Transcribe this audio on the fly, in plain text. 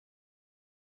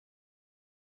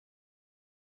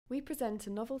We present a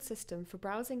novel system for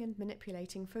browsing and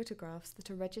manipulating photographs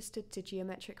that are registered to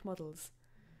geometric models.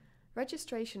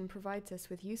 Registration provides us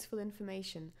with useful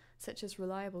information such as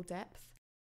reliable depth,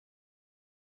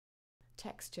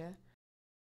 texture,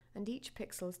 and each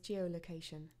pixel's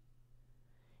geolocation.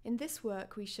 In this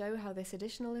work, we show how this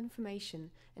additional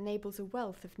information enables a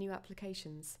wealth of new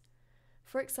applications.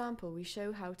 For example, we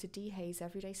show how to dehaze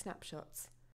everyday snapshots,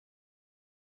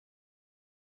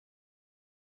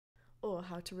 or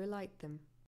how to relight them.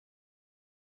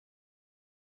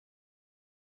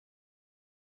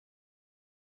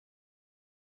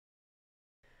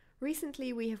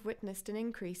 Recently, we have witnessed an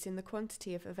increase in the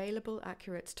quantity of available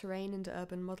accurate terrain and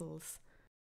urban models.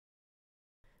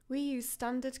 We use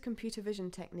standard computer vision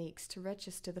techniques to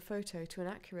register the photo to an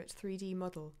accurate 3D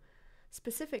model.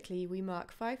 Specifically, we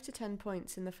mark 5 to 10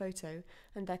 points in the photo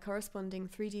and their corresponding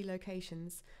 3D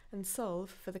locations and solve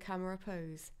for the camera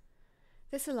pose.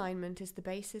 This alignment is the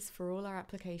basis for all our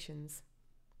applications.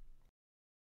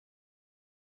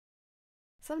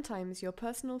 Sometimes your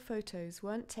personal photos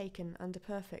weren't taken under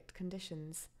perfect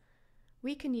conditions.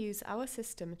 We can use our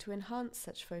system to enhance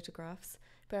such photographs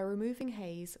by removing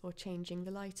haze or changing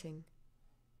the lighting.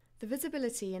 The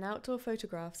visibility in outdoor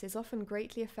photographs is often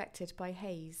greatly affected by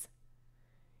haze.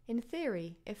 In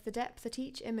theory, if the depth at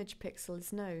each image pixel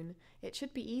is known, it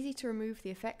should be easy to remove the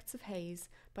effects of haze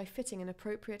by fitting an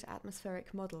appropriate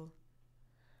atmospheric model.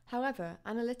 However,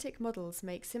 analytic models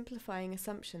make simplifying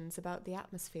assumptions about the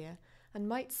atmosphere and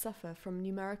might suffer from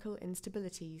numerical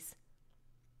instabilities.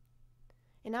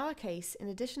 In our case, in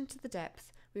addition to the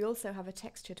depth, we also have a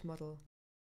textured model.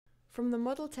 From the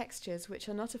model textures which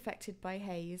are not affected by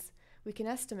haze, we can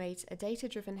estimate a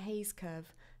data-driven haze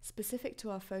curve specific to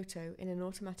our photo in an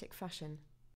automatic fashion.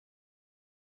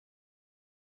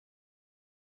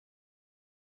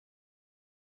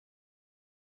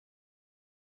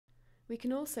 We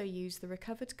can also use the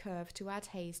recovered curve to add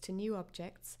haze to new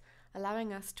objects,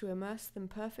 allowing us to immerse them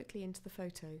perfectly into the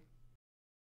photo.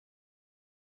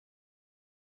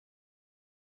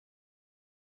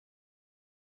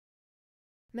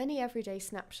 Many everyday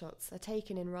snapshots are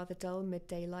taken in rather dull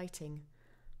midday lighting,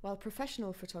 while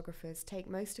professional photographers take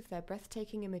most of their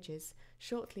breathtaking images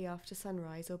shortly after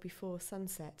sunrise or before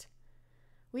sunset.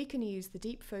 We can use the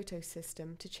Deep Photo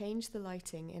system to change the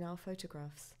lighting in our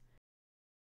photographs.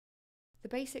 The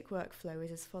basic workflow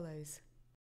is as follows.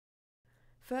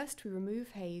 First, we remove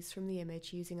haze from the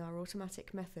image using our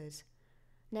automatic method.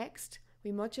 Next,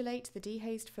 we modulate the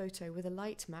dehazed photo with a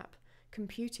light map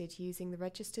computed using the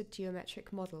registered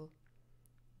geometric model.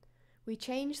 We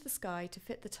change the sky to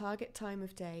fit the target time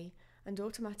of day and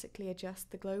automatically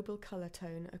adjust the global colour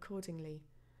tone accordingly.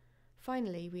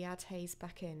 Finally, we add haze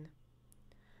back in.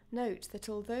 Note that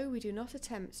although we do not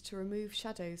attempt to remove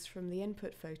shadows from the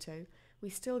input photo, we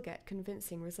still get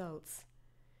convincing results.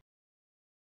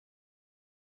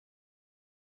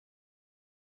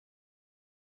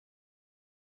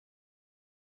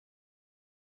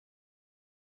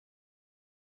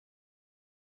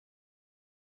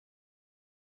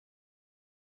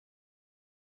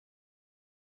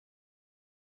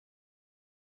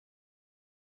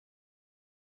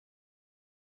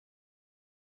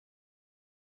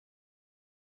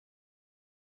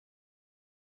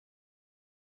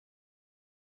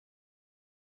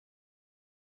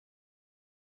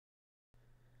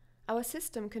 Our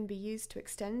system can be used to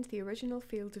extend the original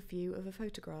field of view of a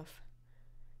photograph.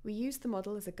 We use the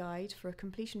model as a guide for a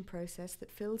completion process that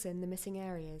fills in the missing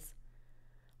areas.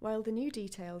 While the new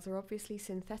details are obviously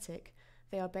synthetic,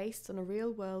 they are based on a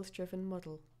real-world-driven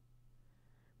model.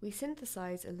 We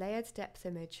synthesize a layered depth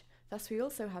image, thus we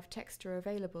also have texture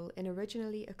available in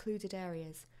originally occluded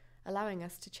areas, allowing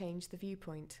us to change the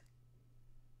viewpoint.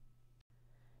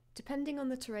 Depending on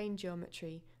the terrain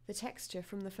geometry, the texture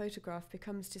from the photograph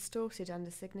becomes distorted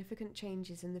under significant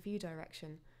changes in the view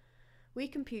direction. We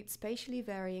compute spatially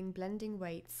varying blending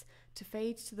weights to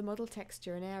fade to the model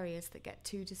texture in areas that get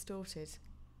too distorted.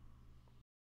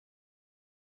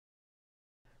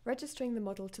 Registering the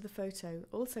model to the photo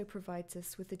also provides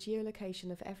us with the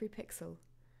geolocation of every pixel.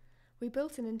 We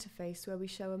built an interface where we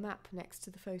show a map next to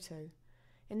the photo.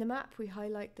 In the map, we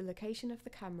highlight the location of the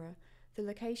camera, the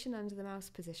location under the mouse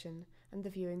position, and the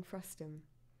viewing frustum.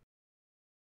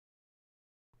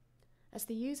 As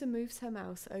the user moves her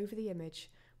mouse over the image,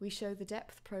 we show the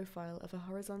depth profile of a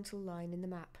horizontal line in the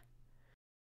map.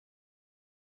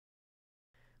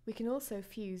 We can also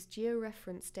fuse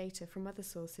georeferenced data from other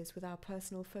sources with our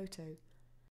personal photo.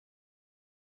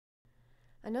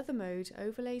 Another mode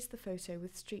overlays the photo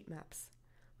with street maps.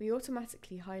 We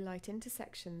automatically highlight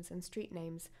intersections and street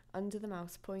names under the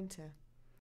mouse pointer.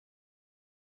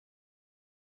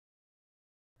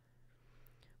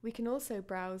 We can also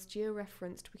browse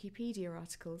georeferenced Wikipedia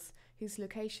articles whose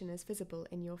location is visible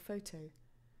in your photo.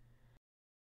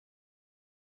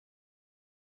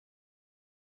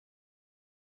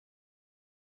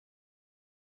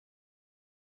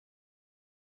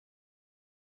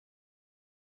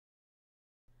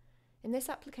 In this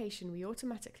application, we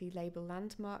automatically label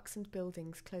landmarks and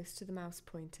buildings close to the mouse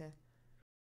pointer.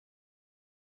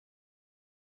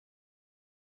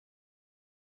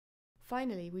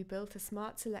 Finally, we built a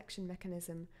smart selection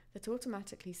mechanism that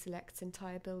automatically selects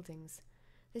entire buildings.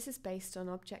 This is based on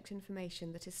object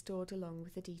information that is stored along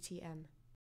with the DTM.